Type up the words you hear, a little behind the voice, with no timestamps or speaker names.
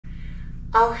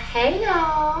Oh, hey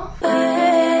y'all.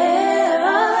 Where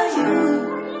are you?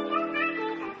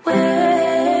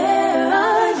 Where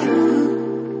are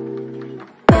you?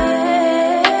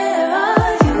 Where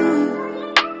are you?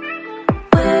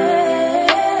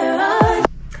 Where are you?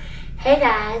 Hey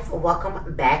guys,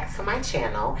 welcome back to my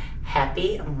channel.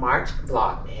 Happy March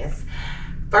Vlogmas.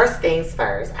 First things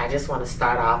first, I just want to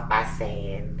start off by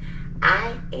saying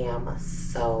I am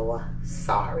so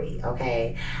sorry,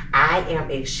 okay? I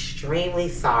am extremely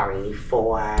sorry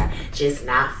for just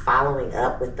not following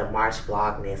up with the March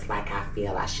Vlogness like I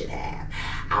feel I should have.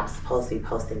 I'm supposed to be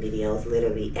posting videos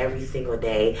literally every single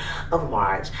day of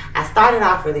March. I started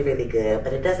off really good,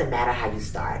 but it doesn't matter how you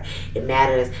start. It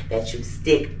matters that you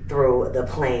stick through the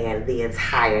plan the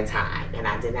entire time, and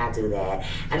I did not do that.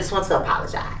 I just want to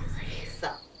apologize.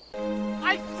 So,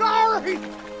 I'm sorry!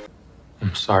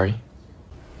 I'm sorry.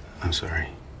 I'm sorry.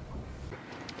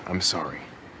 I'm sorry.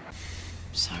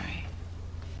 Sorry.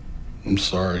 I'm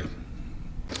sorry.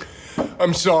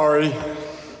 I'm sorry.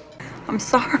 I'm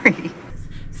sorry.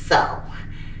 So,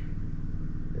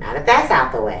 now that that's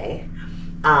out the way,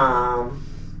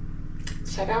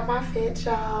 check out my fit,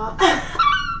 y'all.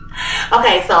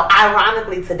 Okay, so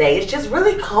ironically today, it's just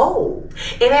really cold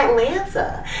in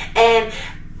Atlanta. And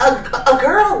a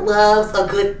girl loves a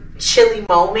good chilly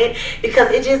moment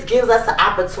because it just gives us an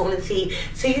opportunity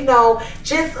to, you know,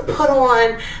 just put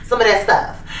on some of that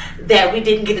stuff that we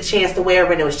didn't get the chance to wear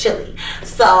when it was chilly.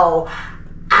 So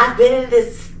I've been in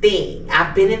this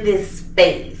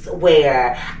space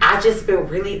where I just been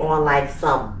really on like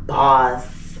some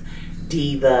boss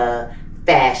diva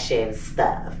fashion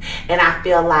stuff, and I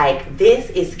feel like this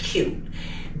is cute,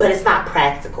 but it's not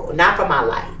practical, not for my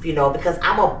life, you know, because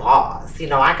I'm a boss, you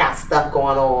know, I got stuff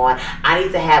going on. I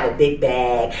need to have a big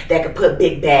bag that can put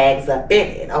big bags up in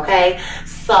it, okay?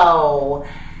 So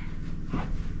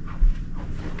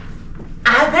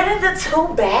I've been in the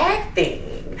two bag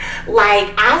thing.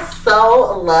 Like, I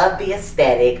so love the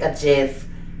aesthetic of just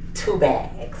two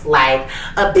bags, like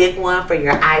a big one for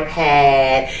your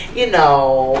iPad, you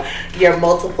know, your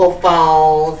multiple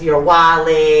phones, your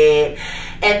wallet,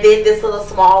 and then this little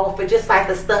small one for just like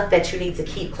the stuff that you need to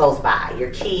keep close by,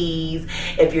 your keys,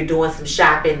 if you're doing some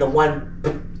shopping, the one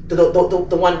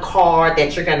card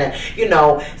that you're gonna, you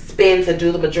know, spend to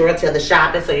do the majority of the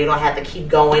shopping so you don't have to keep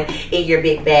going in your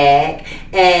big bag.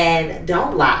 And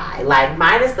don't lie, like,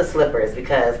 minus the slippers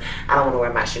because I don't want to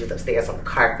wear my shoes upstairs on the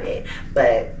carpet,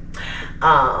 but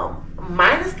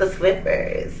minus the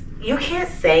slippers, you can't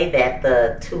say that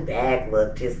the two bag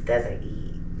look just doesn't eat.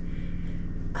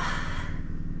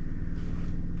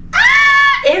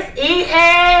 It's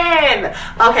eating.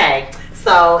 Okay,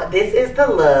 so this is the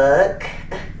look.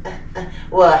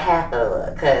 Well, half the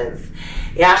look, because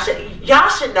y'all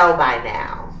should know by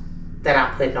now that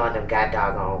I'm putting on them god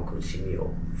doggone Gucci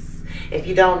mules. If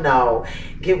you don't know,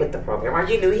 get with the program. Are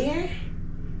you new here?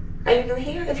 Are you new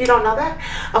here? If you don't know that?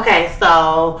 Okay,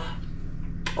 so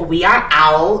we are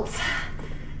out.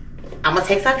 I'm gonna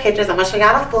take some pictures. I'm gonna show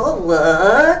y'all the full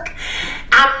look.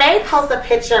 I may post a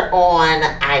picture on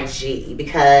IG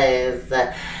because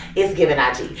it's giving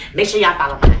IG. Make sure y'all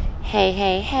follow me.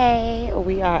 Hey,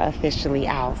 we are officially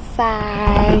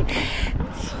outside.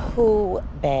 Two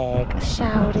bag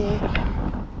shouted.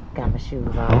 Got my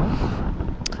shoes on.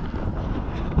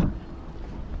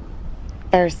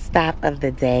 First stop of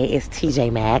the day is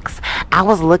TJ Maxx. I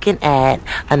was looking at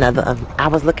another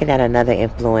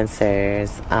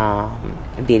influencer's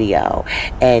video,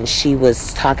 and she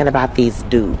was talking about these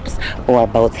dupes for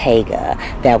Bottega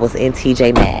that was in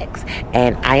TJ Maxx,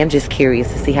 and I am just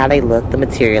curious to see how they look, the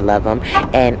material of them,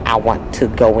 and I want to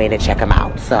go in and check them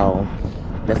out. So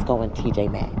let's go in TJ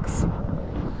Maxx.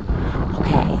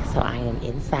 Okay, so I am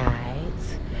inside.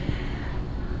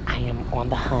 I am on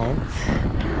the hunt.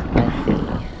 Let's see.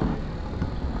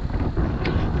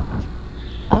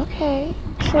 Okay,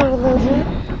 True Religion.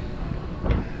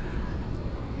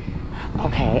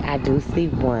 Okay, I do see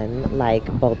one like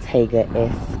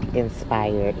Bottega-esque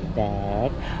inspired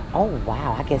bag. Oh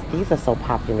wow, I guess these are so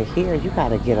popular here. You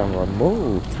gotta get them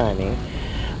removed, honey.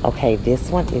 Okay, this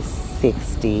one is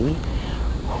 $60.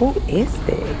 Who is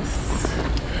this?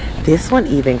 This one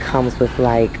even comes with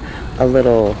like a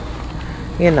little,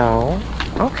 you know.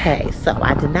 Okay, so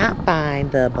I did not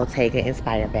find the Bottega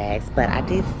inspired bags, but I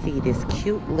did see this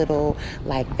cute little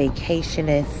like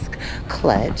vacation-esque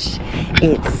clutch.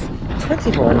 It's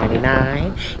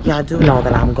 $24.99. Y'all do know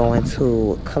that I'm going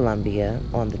to Colombia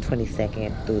on the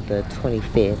 22nd through the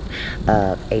 25th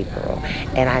of April,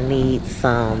 and I need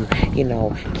some, you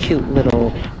know, cute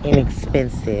little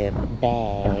inexpensive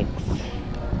bags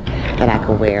that I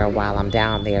can wear while I'm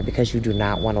down there, because you do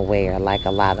not want to wear like a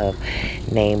lot of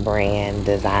name brand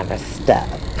designer stuff.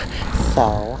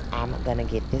 So I'm gonna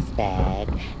get this bag,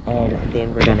 and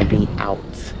then we're gonna be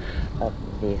out of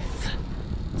this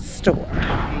store.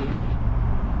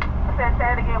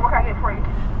 Say it again. What can I get for you?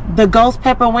 The ghost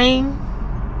pepper wing.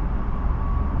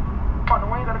 On the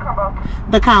wings or the combo?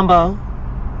 The combo.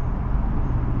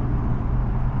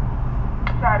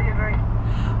 Side of your drink.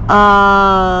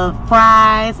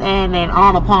 Fries and then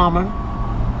Arnold Palmer.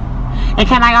 And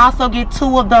can I also get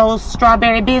 2 of those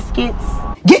strawberry biscuits?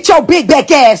 Get your big back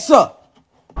ass up!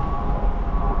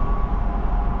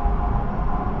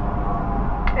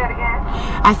 Say it again.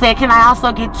 I said, can I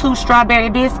also get 2 strawberry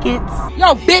biscuits?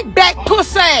 Yo, big back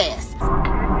puss ass!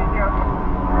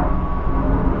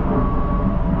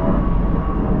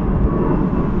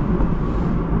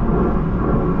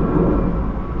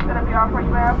 That'll be all for you,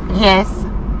 ma'am? Yes.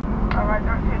 All right,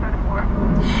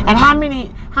 1334. And how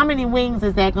many wings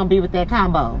is that gonna be with that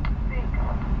combo? 6.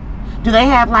 Do they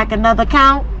have like another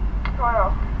count?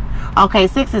 12. Okay,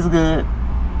 6 is good.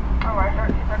 All right,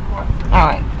 1334. All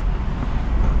right.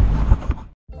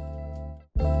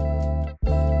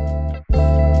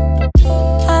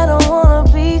 I don't wanna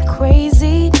be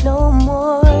crazy no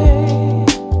more.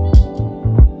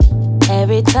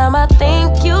 Every time I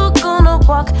think you're gonna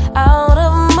walk out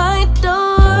of my door.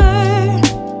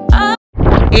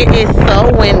 It is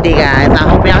so windy, guys. I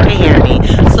hope y'all can hear me.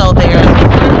 So there's 2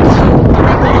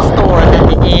 little stores at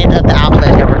the end of the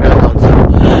outlet that we're gonna go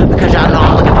to, because y'all know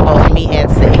I'm looking for both me and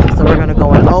Sevyn. So we're gonna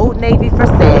go in Old Navy for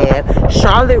Sev,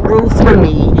 Charlotte Russe for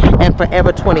me, and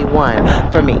Forever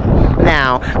 21 for me.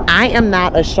 Now, I am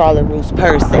not a Charlotte Russe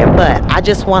person, but I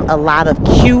just want a lot of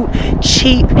cute,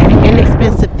 cheap,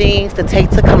 inexpensive things to take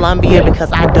to Columbia,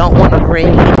 because I don't want to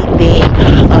bring anything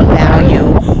of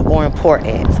value or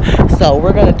importance. So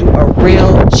we're gonna do a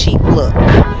real cheap look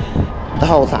the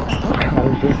whole time.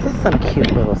 Okay, this is some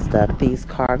cute little stuff. These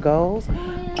cargos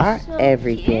are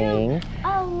everything.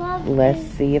 Let's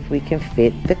see if we can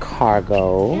fit the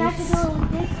cargos.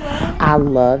 I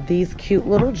love these cute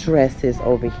little dresses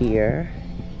over here.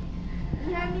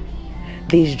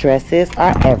 These dresses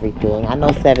are everything. I know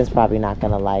Sevyn's probably not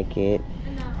gonna like it.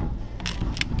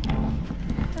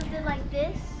 Something like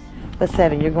this. But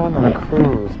Sevyn, you're going on a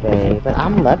cruise, babe. But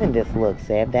I'm loving this look,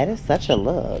 Sev. That is such a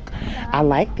look. I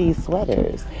like these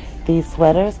sweaters. These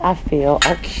sweaters, I feel,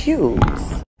 are cute.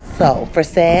 So for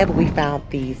Sev, we found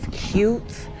these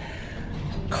cute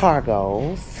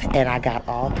cargos, and I got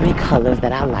all 3 colors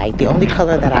that I like. The only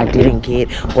color that I didn't get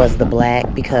was the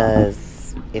black,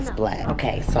 because it's black.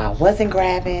 Okay, so I wasn't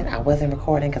grabbing, I wasn't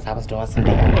recording because I was doing some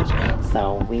damage.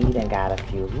 So we done got a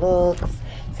few looks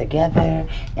together,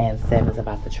 and Sevyn's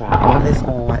about to try all this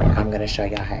on, and I'm gonna show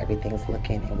y'all how everything's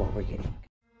looking and what we're getting.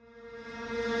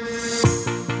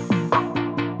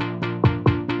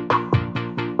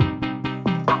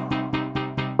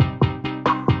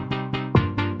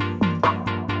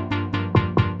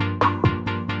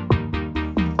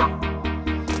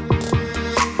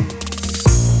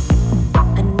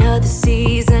 Another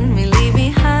season we leave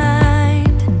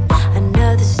behind.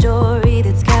 Another story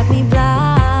that's got me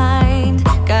blind.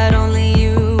 Got only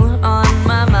you on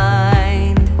my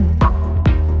mind.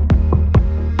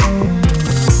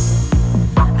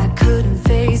 I couldn't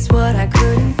face what I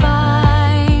couldn't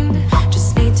find.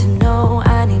 Just need to know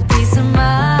I need peace of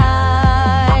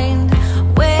mind.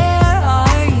 Where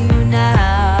are you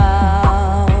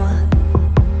now?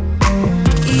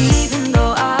 Even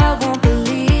though I won't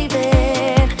believe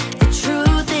it, the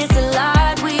truth is a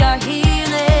lie, we are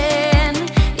healing.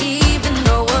 Even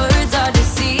though words are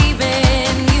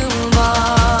deceiving, you move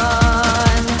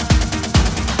on.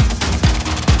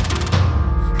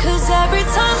 'Cause every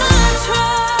time I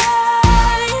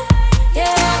try,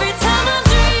 yeah, every time I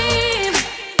dream.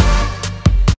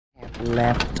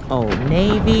 Left Old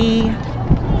Navy.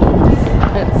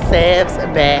 Sev's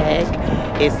bag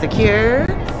is secured.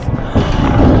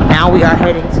 Now we are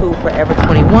heading to Forever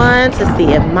 21 to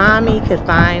see if mommy could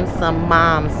find some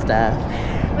mom stuff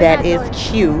that is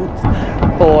cute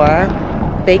for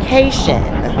vacation.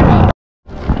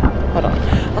 Hold on.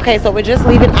 Okay, so we're just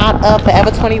leaving out of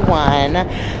Forever 21.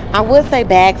 I would say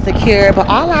bag secure, but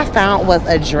all I found was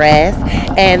a dress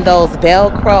and those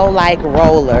Velcro like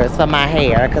rollers for my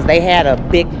hair, because they had a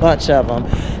big bunch of them.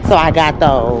 So I got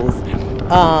those.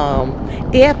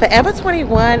 Yeah, Forever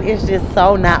 21 is just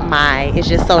so not my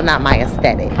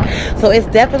aesthetic. So it's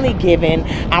definitely given.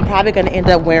 I'm probably gonna end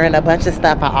up wearing a bunch of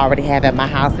stuff I already have at my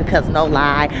house, because no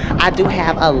lie, I do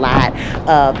have a lot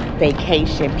of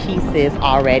vacation pieces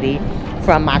already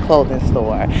from my clothing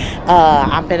store.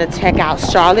 I'm gonna check out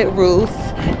Charlotte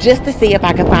Russe just to see if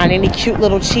I can find any cute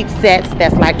little cheap sets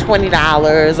that's like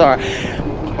 $20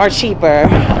 or cheaper.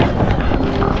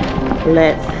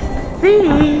 Let's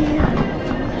see.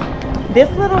 This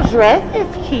little dress is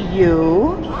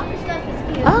cute.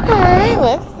 Okay,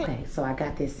 let's see. Okay, so I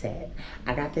got this set.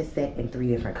 I got this set in 3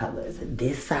 different colors.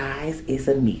 This size is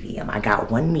a medium. I got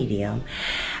one medium.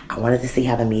 I wanted to see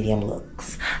how the medium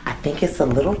looks. I think it's a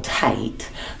little tight,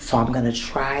 so I'm gonna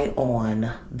try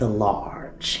on the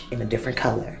large in a different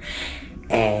color,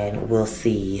 and we'll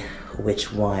see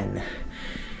which one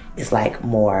is like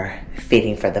more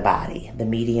fitting for the body, the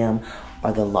medium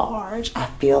or the large. I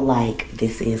feel like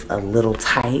this is a little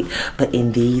tight, but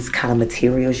in these kind of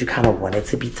materials, you kind of want it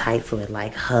to be tight so it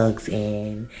like hugs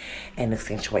in and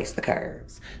accentuates the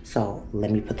curves. So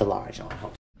let me put the large on.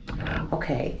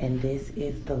 Okay, and this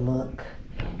is the look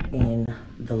in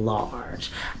the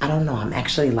large. I don't know, I'm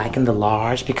actually liking the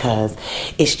large because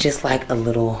it's just like a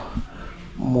little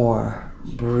more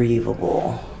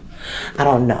breathable. I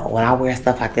don't know, when I wear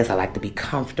stuff like this, I like to be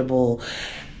comfortable.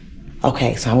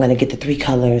 Okay, so I'm gonna get the 3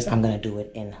 colors. I'm gonna do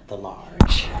it in the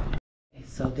large. Okay,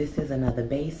 so this is another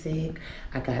basic.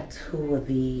 I got 2 of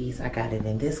these. I got it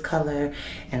in this color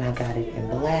and I got it in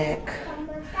black.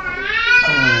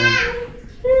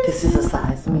 This is a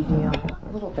size medium, a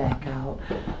little back out.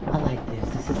 I like this.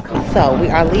 This is cool. So we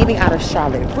are leaving out of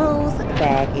Charlotte Russe. The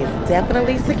bag is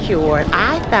definitely secured.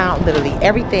 I found literally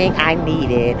everything I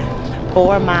needed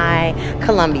for my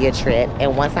Colombia trip,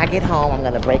 and once I get home, I'm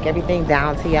gonna break everything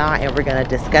down to y'all, and we're gonna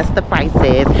discuss the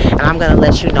prices, and I'm gonna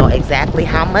let you know exactly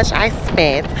how much I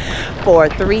spent for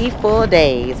 3 full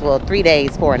days. Well, 3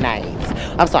 days, 4 nights.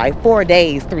 I'm sorry, 4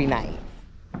 days, 3 nights.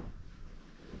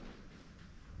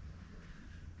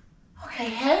 Okay,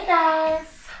 hey guys.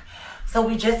 So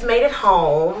we just made it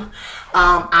home.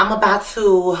 I'm about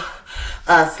to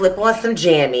slip on some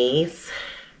jammies.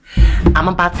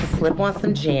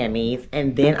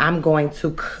 And then I'm going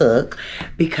to cook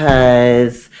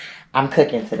because I'm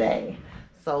cooking today.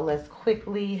 So let's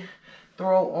quickly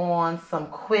throw on some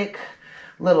quick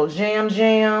little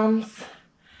jams.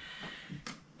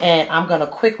 And I'm gonna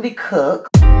quickly cook.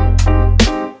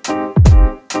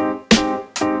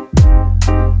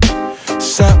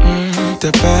 Something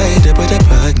to buy,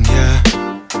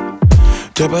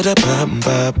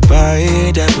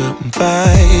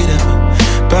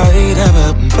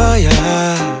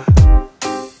 yeah.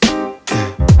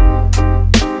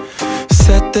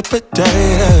 Set the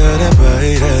potato,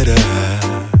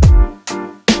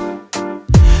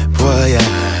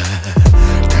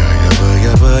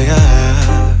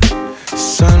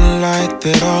 sunlight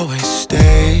that always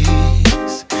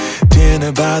stays,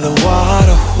 dinner by the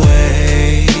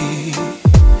waterway.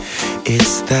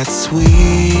 It's that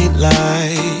sweet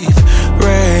life.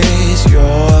 Raise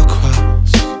your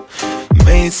cross.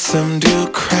 Made some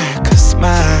dude crack a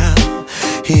smile.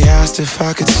 He asked if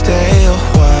I could stay a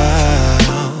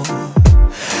while.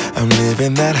 I'm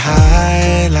living that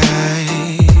high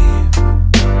life.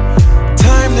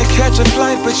 Time to catch a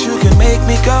flight, but you can make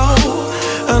me go.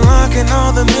 Unlocking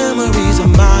all the memories of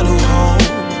my new home.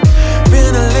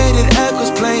 Ventilated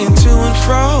echoes playing to and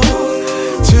fro.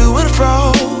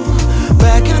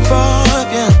 Back and forth,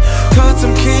 yeah. Caught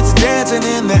some kids dancing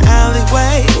in the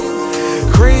alleyway.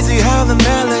 Crazy how the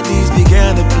melodies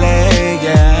began to play,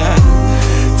 yeah.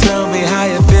 Tell me how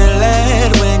you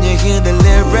feeling when you hear the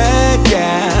lyric,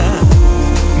 yeah.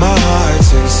 My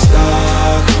heart's in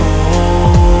Stockholm.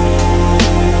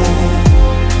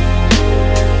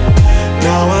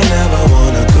 Now I never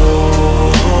wanna go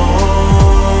home.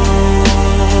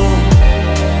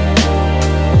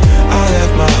 I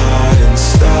left my heart in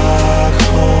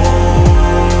Stockholm.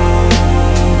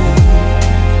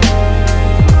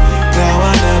 Now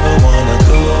I never wanna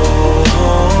go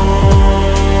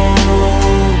home.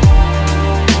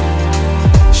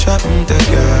 Shopping the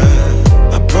girl,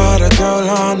 I brought a girl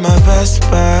on my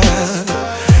Vespa.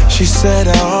 She said I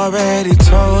already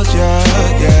told ya,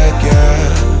 yeah, yeah.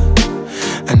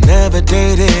 I never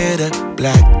dated a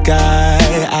black guy.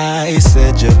 I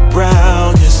said you're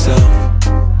brown yourself.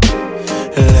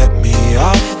 Let me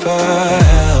offer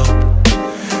help.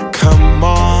 Come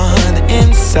on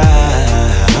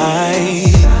inside,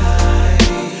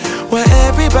 where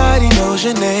everybody knows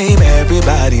your name.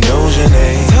 Everybody knows your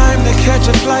name. Time to catch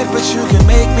a flight, but you can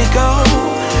make me go.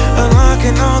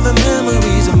 Unlocking all the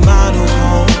memories of my new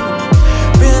home.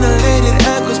 Ventilated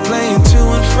echoes playing to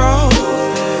and fro.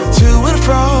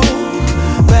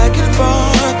 Back and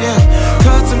forth, yeah.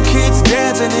 Caught some kids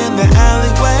dancing in the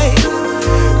alleyway.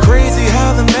 Crazy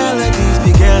how the melodies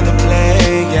began to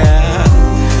play, yeah.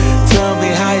 Tell me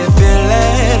how you feeling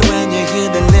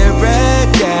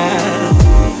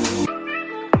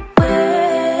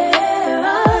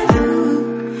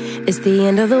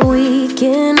end of the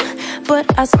weekend, but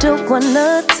I still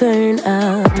wanna turn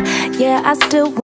up. Yeah, I still